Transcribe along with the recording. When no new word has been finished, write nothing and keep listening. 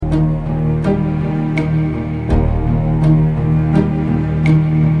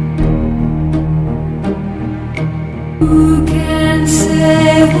who can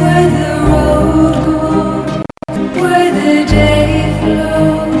say where the road goes, where the day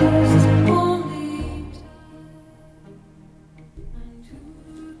flows? Only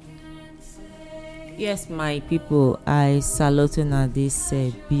Yes, my people, I salute you on this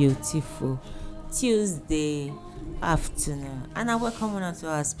beautiful Tuesday afternoon, and I welcome you to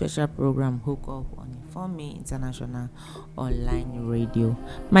our special program Hook Up on Inform Me International Online Radio.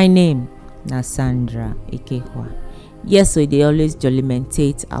 My name is Sandra Ikehua. Yes, so they always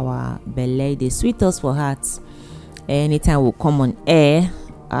jollimentate our belly, they sweet us for hearts. Anytime we come on air,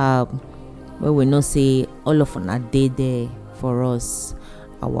 where we know say all of a day there for us,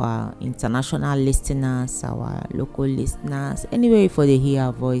 our international listeners, our local listeners, anyway, for they hear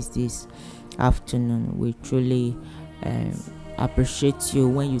our voice this afternoon, we truly appreciate you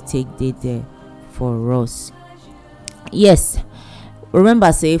when you take day there for us. Yes,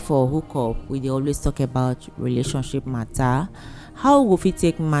 remember say for Hook Up, we dey always talk about relationship matter, how we fit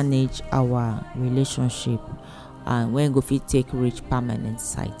take manage our relationship, and when go fit take reach permanent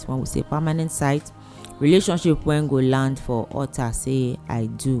site. When we say permanent site, relationship when go land for utter say I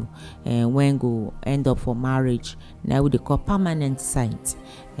do, and when go end up for marriage, now we dey call permanent site.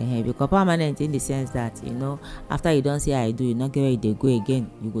 Because permanent in the sense that, you know, after you don't say I do, you not get where they go again,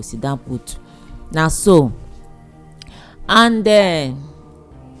 you go sit down put. Now so, and then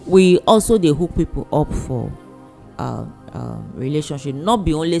we also dey hook people up for relationship, not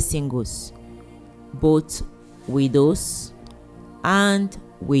be only singles, both widows and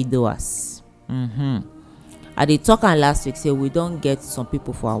widowers. I dey talk am last week say we don get some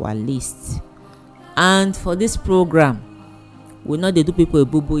people for our list, and for this program we no dey do people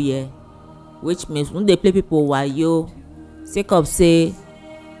ebubu here, which means we no dey play people wayo sake of say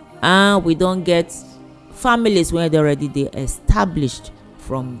we don get families wey dey already dey established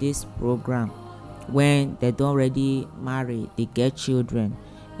from this program, when they don already marry, they get children,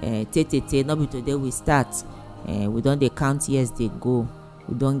 tey no be today we start, we don dey count years dey go,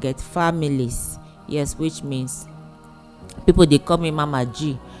 we don get families. Yes, which means people dey call me Mama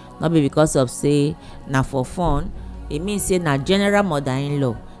G, not be because of say na for fun. It means say na general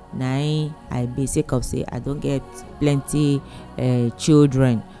mother-in-law na I be, sake of say I don get plenty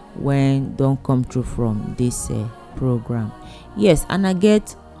children when don come through from this program. Yes, and I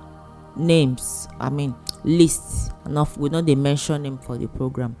get names, lists enough. We no dey mention them for the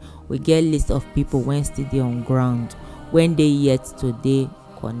program. We get list of people when still dey on ground, when they yet to dey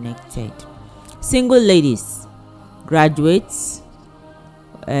connected. Single ladies, graduates,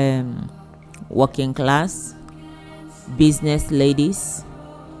 working class, business ladies,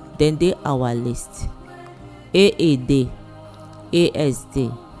 then they our list. AAD,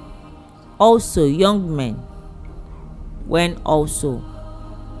 ASD, also young men, when also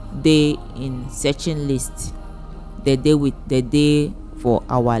they in searching list, they dey for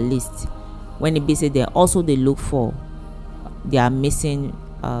our list. When it be say they also they look for, they are missing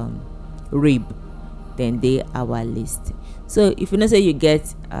rib, then they our list. So if you know say you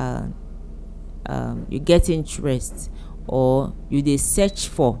get interest, or you dey search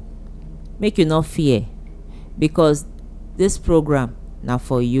for, make you not fear, because this program now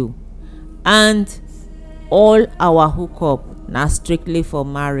for you. And all our hookup now strictly for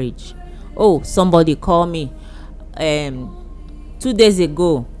marriage. Oh, somebody call me 2 days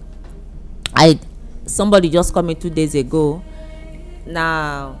ago. Somebody just called me 2 days ago.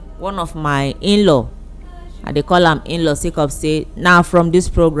 Now one of my in-law, I dey call am in-law sake of say now from this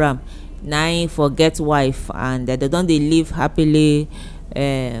program na forget wife, and they don dey live happily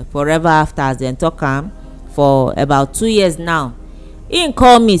forever after, as dem talk am, for about 2 years now. He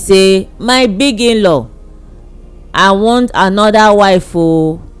call me say, my big in-law, I want another wife.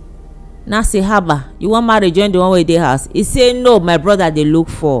 Now say, haba, you want marry join the one wey dey house? He say no, my brother dey look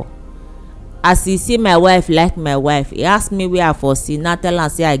for. As he see my wife like my wife, he ask me where I for see. Now tell am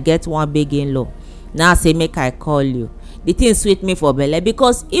say I get one big in-law. Now say make I call you. The thing sweet me for belle,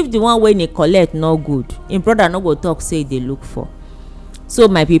 because if the one wey he collect no good, him brother no go talk say they look for. So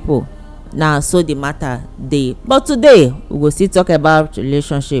my people, now so the matter dey. But today we go still talk about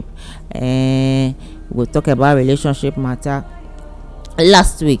relationship. We go talk about relationship matter.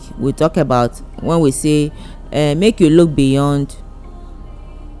 Last week we talk about when we say make you look beyond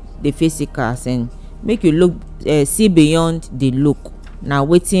the physical, and make you look see beyond the look. Now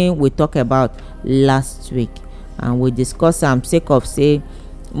wetin we talk about last week, and we discuss am sake of say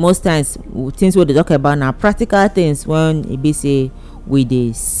most times things we dey talk about na practical things, when e be say we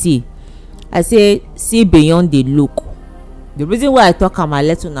dey see. I say see beyond the look. The reason why I talk am, I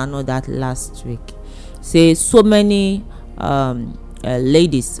let una know that last week, say so many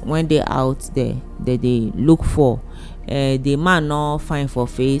ladies when they out there, they look for the man no fine for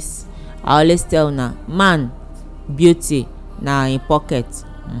face, I always tell una man beauty na in pocket.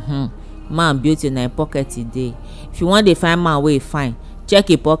 Man beauty na in pocket e dey. If you wan dey find man wey fine, check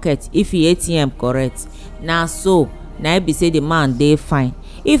e pocket if e ATM correct. Na so na be say the man dey fine.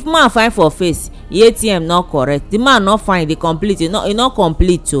 If man fine for face, e ATM no correct, the man no fine, dey complete, e no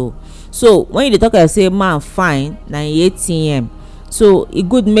complete o. So when you dey talk say man fine na e ATM, so e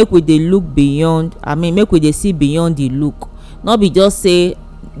good make we dey look beyond, make we dey see beyond the look. No be just say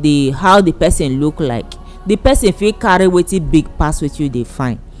how the person look like. The person fit carry wetin big pass wetin you dey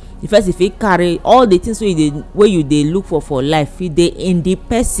find. The person fit carry all the things wey you dey look for life, fit dey in the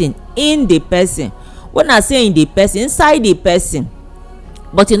person. When I say in the person, inside the person,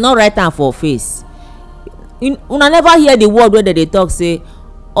 but e no write am for face. Una never hear the word wey dem dey talk say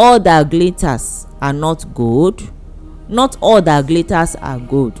all that glitters are not gold. Not all that glitters are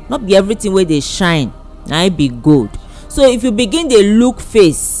gold. Not be everything wey dey shine na it be gold. So if you begin dey look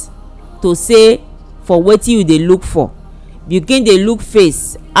face to say for wetin you dey look for, begin dey look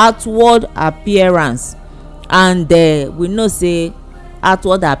face, outward appearance, and we know say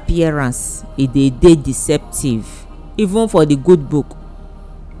outward appearance e dey deceptive. Even for the good book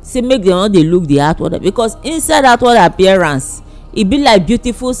say make dem no dey look the outward, because inside outward appearance e be like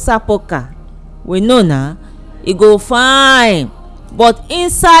beautiful sepulchre. We know na e go fine, but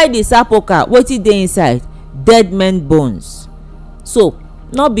inside the sepulchre wetin dey inside? Dead men bones. So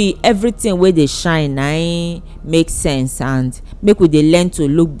no be everything wey dey shine na make sense, and make we dey learn to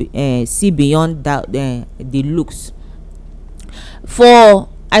look see beyond that the looks. For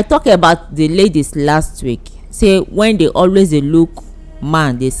I talk about the ladies last week, say when they always dey look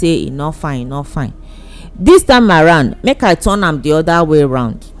man, they say e no fine. This time around make I turn am the other way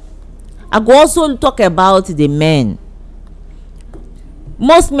round. I go also talk about the men.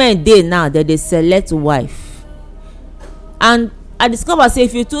 Most men dey now that dey select wife, and I discover say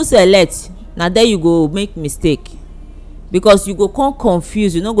if you too select, na there you go make mistake, because you go come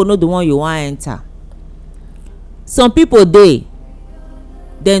confuse, you no go know the one you wan enter. Some people dey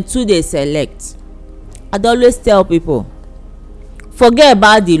dem too dey select. I dey always tell people, forget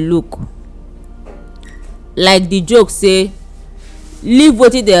about the look. Like the joke say, leave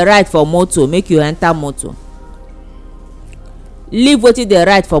wetin dey write for motor make you enter motor. Leave wetin dey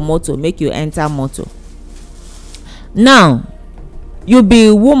write for motor make you enter motor. Now you be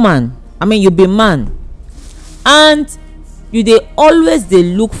woman, you be man, and you dey always dey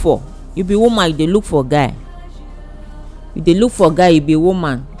look for, you be woman, you dey look for guy. You dey look for guy, you be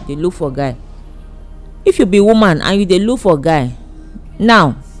woman, you dey look for guy. If you be woman and you dey look for guy,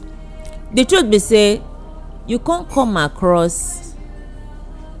 now the truth be say you can't come across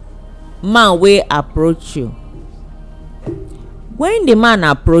man wey approach you. When the man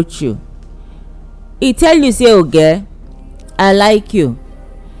approach you, he tell you say, okay, I like you.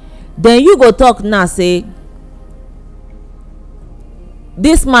 Then you go talk now say,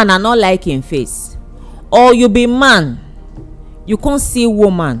 this man I not like him face. Or you be man, you can't see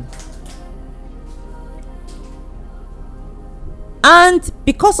woman, and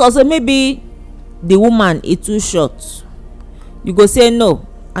because also maybe the woman is too short, you go say no,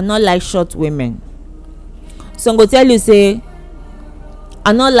 I not like short women. Some go tell you say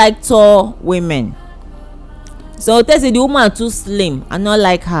I not like tall women. Some go tell you say the woman too slim, I not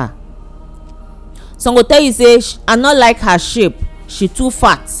like her. Some go tell you say I not like her shape, she too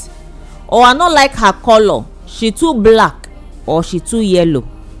fat. Or I not like her color, she too black, or she too yellow.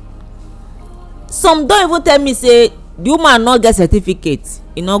 Some don't even tell me say the woman not get certificate,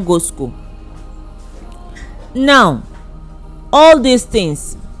 e no go school. Now all these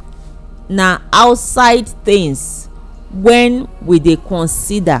things na outside things when we dey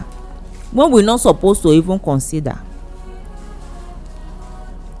consider, when we not supposed to even consider.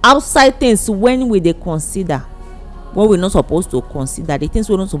 Outside things when we dey consider, when we not supposed to consider, the things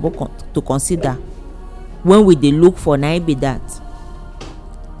we not supposed to consider when we dey look for, na be that.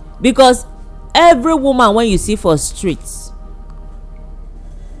 Because every woman when you see for streets,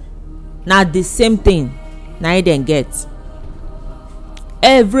 na the same thing na dem get.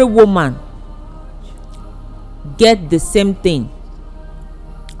 Every woman get the same thing.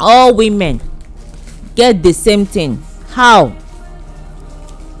 All women get the same thing. How?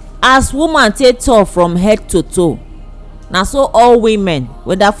 As woman take tall from head to toe, na so all women,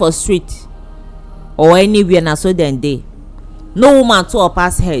 whether for street or anywhere, na so dem dey. No woman tall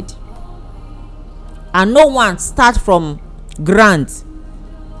pass head, and no one start from ground.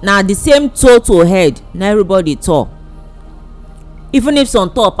 Na the same toe to head na everybody tall. Even if some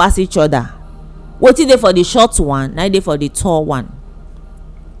tall pass each other, wetin dey for the short one na dey for the tall one.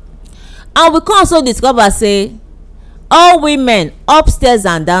 And we come also discover say all women upstairs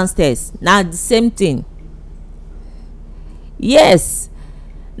and downstairs na the same thing. Yes,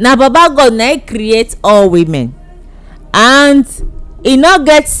 na baba God na create all women, and e no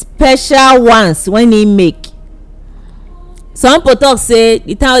get special ones when he make. Some people talk say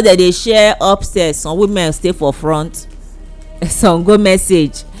the time wey dem dey share upstairs, some women stay for front, some go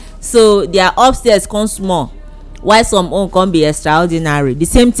message, so their upstairs come small while some own come be extraordinary. The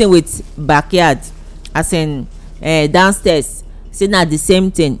same thing with backyard, as in downstairs, say na the same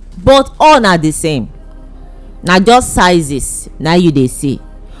thing, but all na the same, na just sizes na you dey see.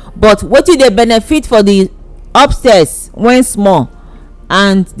 But wetin dey benefit for the upstairs when small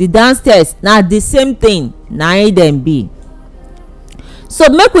and the downstairs na the same thing na im dem be. So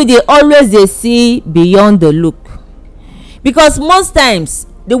make we dey always dey see beyond the look, because most times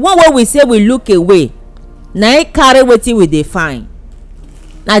the one wey we say we look away na im carry wetin we dey find.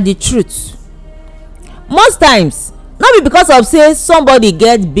 Na the truth. Most times no be because of say somebody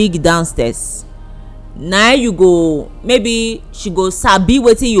get big downstairs na you go, maybe she go sabi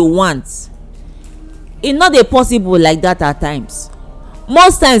wetin you want. E no dey possible like that at times.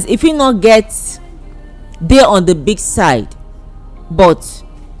 Most times if you no get dey on the big side, but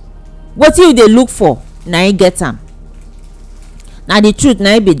wetin you dey look for na you get am. Na the truth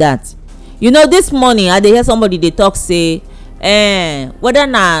na be that. You know, this morning I dey hear somebody dey talk say whether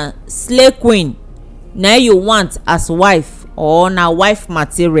na slay queen na you want as wife or na wife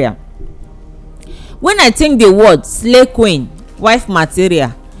material. When I think the word slay queen, wife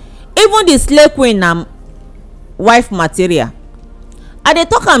material, even the slay queen na wife material, I dey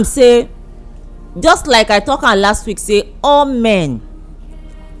talk am say, just like I talk am last week, say all men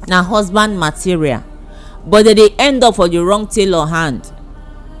na husband material, but they dey end up for the wrong tailor hand.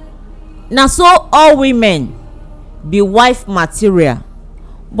 Na so all women be wife material,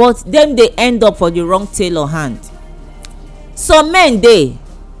 but dem dey end up for the wrong tailor hand. Some men dey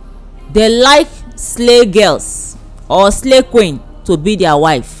like slay girls or slay queen to be their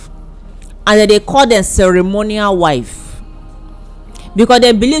wife, and dem dey call them ceremonial wife, because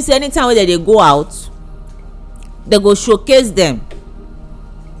dem believe say anytime wey dem dey go out, dem go showcase them.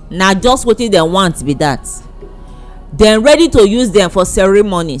 Na just wetin dem want be that. Dem ready to use them for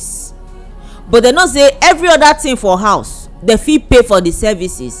ceremonies, but dem know say every other thing for house dem fit pay for the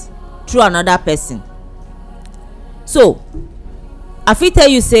services through another person. So I fit tell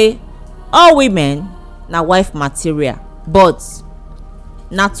you say all women na wife material, but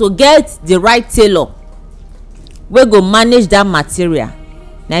na to get the right tailor wey go manage that material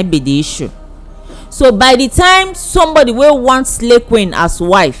na be the issue. So by the time somebody wey want slay queen as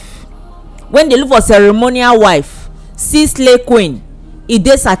wife, when they look for ceremonial wife, see slay queen, e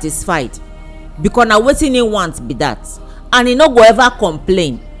dey satisfied, because na wetin e want be that, and e no go ever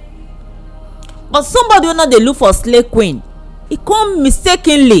complain. But somebody wey no dey look for slay queen, e come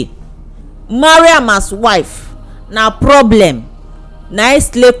mistakenly marry am as wife, na problem na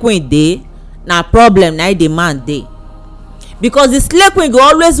slay queen dey, na problem na the man dey. Because the slay queen go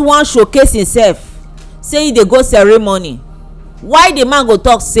always wan showcase himself, say e dey go ceremony, why the man go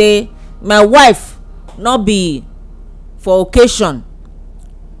talk say my wife no be for occasion,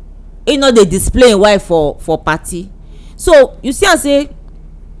 e no dey display im wife for party. So you see am say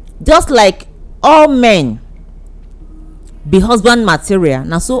just like all men be husband material,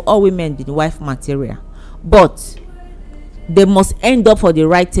 na so all women be wife material, but they must end up for the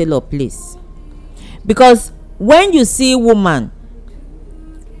right tailor place. Because when you see woman,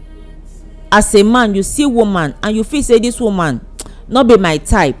 as a man you see woman and you feel say this woman no be my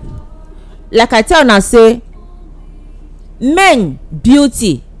type, like I tell una say men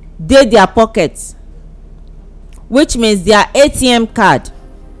beauty dey their pocket, which means their ATM card.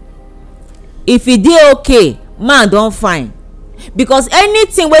 If e dey okay, man don fine, because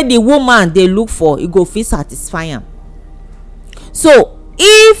anything wey the woman dey look for, e go fit satisfy am. So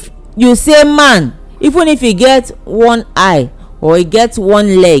if you say man, even if e get one eye or e get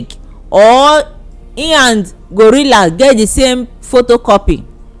one leg, or he and gorilla get the same photocopy,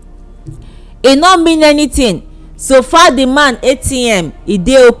 e no mean anything. So far the man ATM e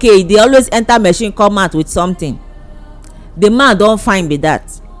dey okay, e dey always enter machine come out with something, the man don fine be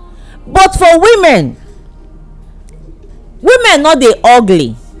that. But for women no dey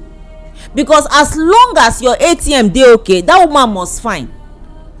ugly, because as long as your ATM dey okay, that woman must fine.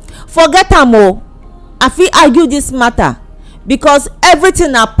 Forget am o, I fit argue this matter, because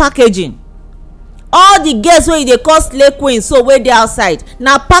everything na packaging. All the girls wey dey call slay queen so wey dey outside,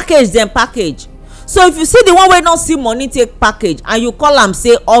 na package dem package. So if you see the one wey no see money take package and you call am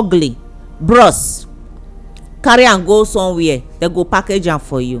say ugly, bros, carry am go somewhere, dem go package am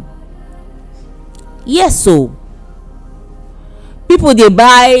for you. Yes o, people dey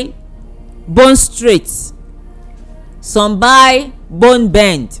buy bone straight, some buy bone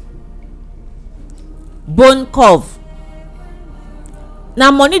bend, bone curve. Na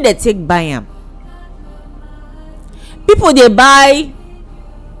money dey take buy am. People dey buy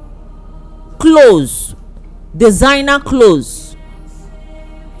clothes, designer clothes.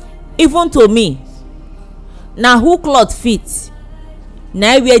 Even to me, na who cloth fit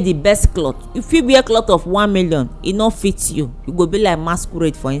na wear the best cloth. If you wear cloth of 1 million, e no fit you, you go be like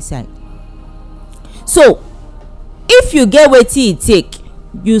masquerade for inside. So if you get wetin e take,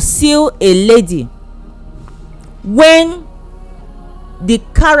 you seal a lady when the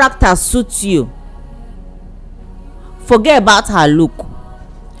character suits you, forget about her look,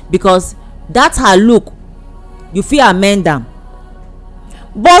 because that her look you fit amend am.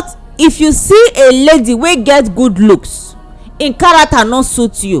 But if you see a lady wey get good looks, in character no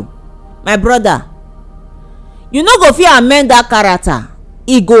suit you, my brother, you no go fit amend that character.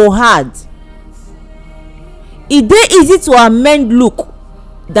 E go hard. E dey easy to amend look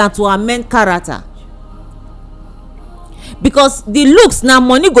than to amend character, because the looks na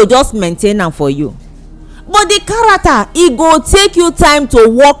money go just maintain am for you, but the character, e go take you time to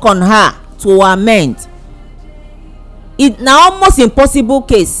work on her to amend. It na almost impossible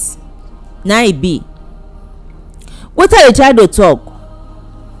case na e be. Wetin I dey try to talk,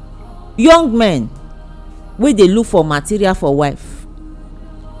 young men wey dey look for material for wife,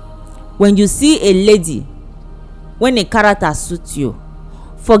 when you see a lady when a character suit you,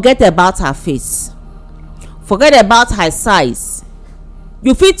 forget about her face, forget about her size.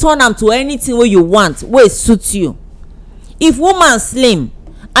 You fit turn am to anything wey you want wey suit you. If woman slim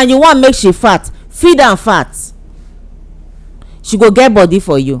and you want make she fat, feed am fat, she go get body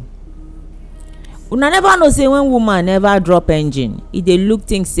for you. Una never know say when woman never drop engine, e dey look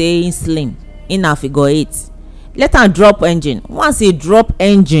think say e slim, e na figure 8. Let am drop engine. Once e drop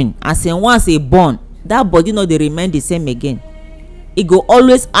engine, as in once e born, that body no dey remain the same again. E go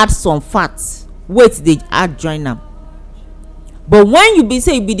always add some fat, weight dey add join am. But when you be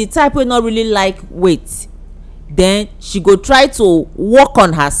say you be the type wey no really like weight, then she go try to work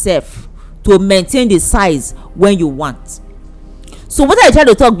on herself to maintain the size when you want. So what I try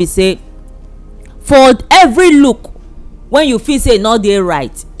to talk be say, for every look when you feel say no dey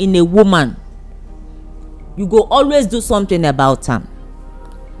right in a woman, you go always do something about am.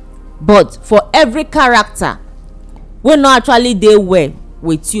 But for every character wey no actually dey well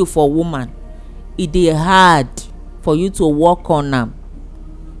with you for woman, e dey hard for you to work on am.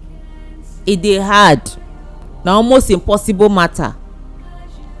 E dey hard, na almost impossible matter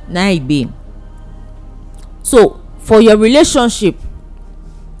na e be. So for your relationship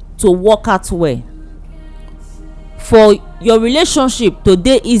to work out well, for your relationship to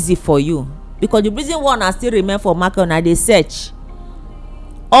dey easy for you, because the reason why una still remain for market, una dey search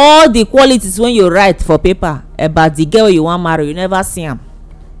all the qualities wey you write for paper about the girl you wan marry, you never see am.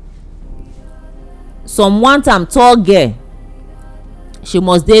 Some want am tall girl, she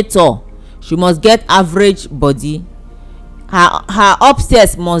must dey tall, she must get average body, her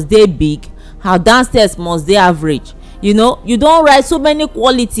upstairs must dey big, her downstairs must dey average. You know, you don write so many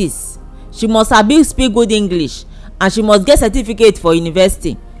qualities. She must sabi speak good English and she must get certificate for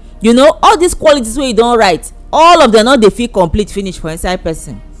university. You know, all these qualities wey you don write, all of them no dey feel complete finish for inside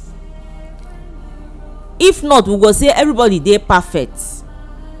person. If not, we go say everybody dey perfect.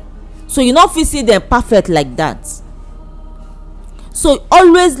 So you no fit see them perfect like that. So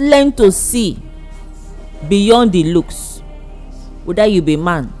always learn to see beyond the looks, whether you be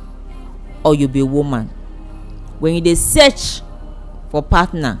man or you be woman. When you dey search for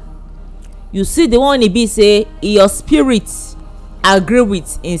partner, you see the one e be say your spirit agree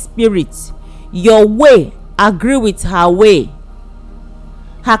with in spirit, your way agree with her way,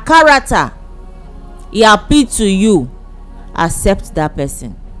 her character e appeal to you, accept that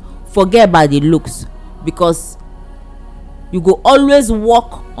person. Forget about the looks, because you go always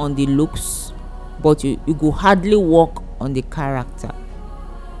work on the looks, but you go hardly work on the character.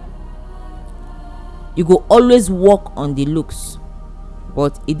 You go always work on the looks,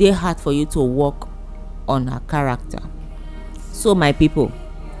 but e dey hard for you to work on her character. So my people,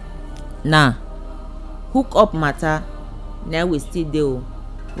 now hook up matter na we still dey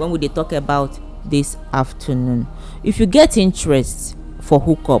when we dey talk about this afternoon. If you get interest for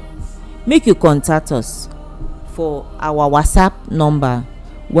hook up, make you contact us for our WhatsApp number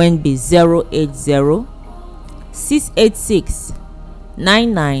when be 080 686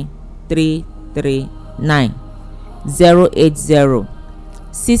 99339 080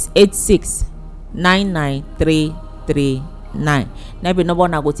 686 99339. Na be number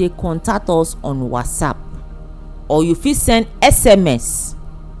una go take contact us on WhatsApp or you fit send SMS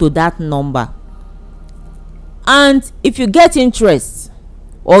to that number. And if you get interest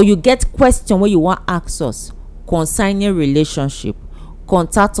or you get question wey you wan ask us concerning relationship,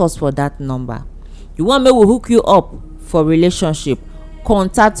 contact us for that number. You want make we hook you up for relationship,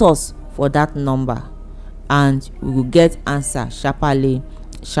 contact us for that number and we go get answer sharparly.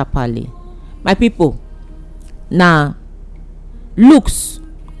 My people, na looks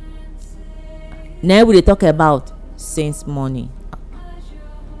na we dey talk about since morning.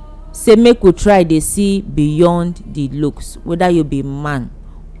 Say make we try dey see beyond the looks, whether you be man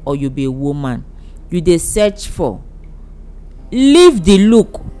or you be woman. You dey search for, leave the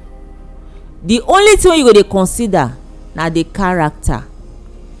look. The only thing you go dey consider na the character,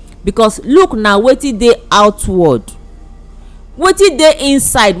 because look na wetin dey outward, wetin dey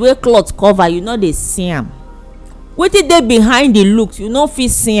inside wey cloth cover you no dey see am. Wetin dey behind the look you no fit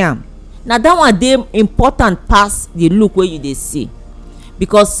see am. Na that one dey important pass the look wey you dey see,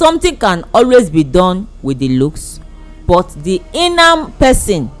 because something can always be done with the looks, but the inner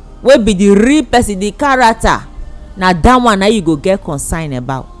person wey be the real person, the character, na that one na you go get concern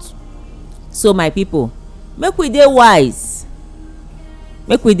about. So my people, make we dey wise,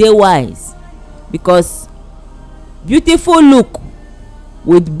 because beautiful look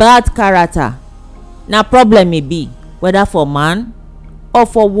with bad character na problem e be, whether for man or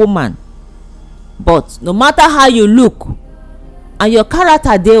for woman. But no matter how you look and your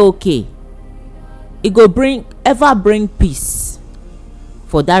character dey okay, e go ever bring peace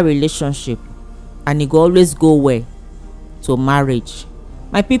for that relationship, and e go always go well to marriage.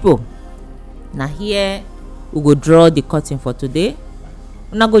 My people, na here we go draw the curtain for today.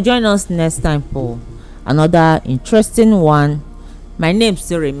 Una go join us next time for another interesting one. My name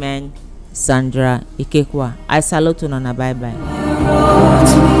still remain Sandra Ikekwa. I salute una, bye bye.